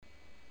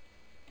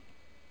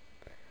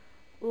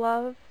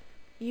Love,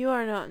 you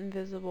are not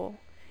invisible.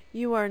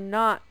 You are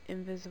not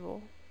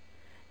invisible.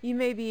 You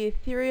may be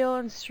ethereal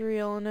and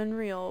surreal and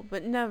unreal,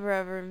 but never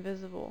ever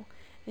invisible,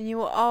 and you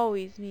will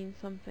always mean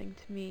something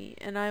to me,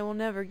 and I will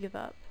never give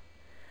up.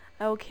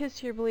 I will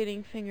kiss your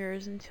bleeding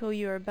fingers until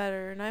you are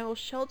better, and I will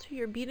shelter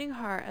your beating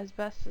heart as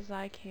best as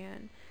I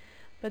can.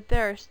 But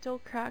there are still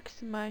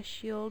cracks in my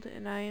shield,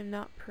 and I am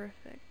not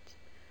perfect.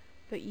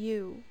 But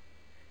you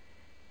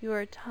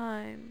are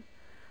time,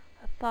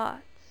 a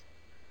thought,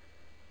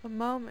 a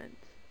moment,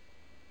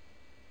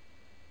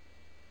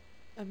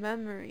 a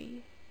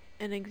memory,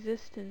 an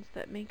existence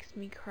that makes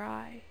me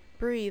cry,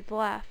 breathe,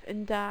 laugh,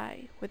 and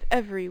die with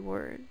every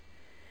word.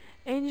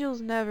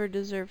 Angels never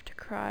deserve to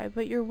cry,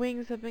 but your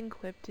wings have been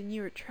clipped and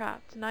you are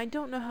trapped, and I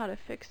don't know how to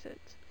fix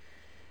it.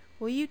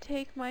 Will you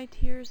take my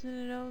tears in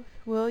an oath?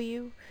 Will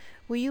you?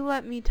 Will you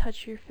let me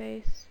touch your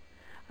face?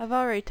 I've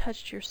already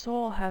touched your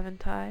soul,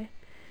 haven't I?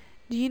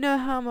 Do you know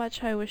how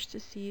much I wish to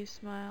see you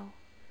smile?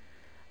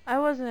 I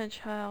wasn't a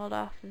child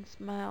often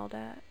smiled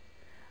at.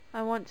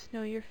 I want to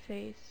know your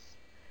face,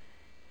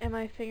 and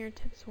my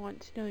fingertips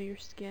want to know your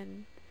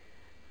skin,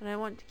 and I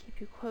want to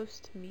keep you close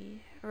to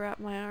me, wrap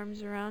my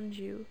arms around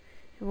you,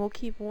 and we'll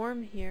keep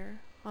warm here,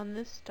 on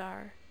this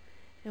star,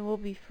 and we'll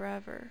be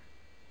forever.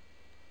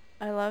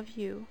 I love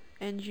you,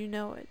 and you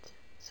know it,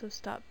 so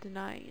stop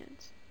denying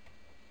it.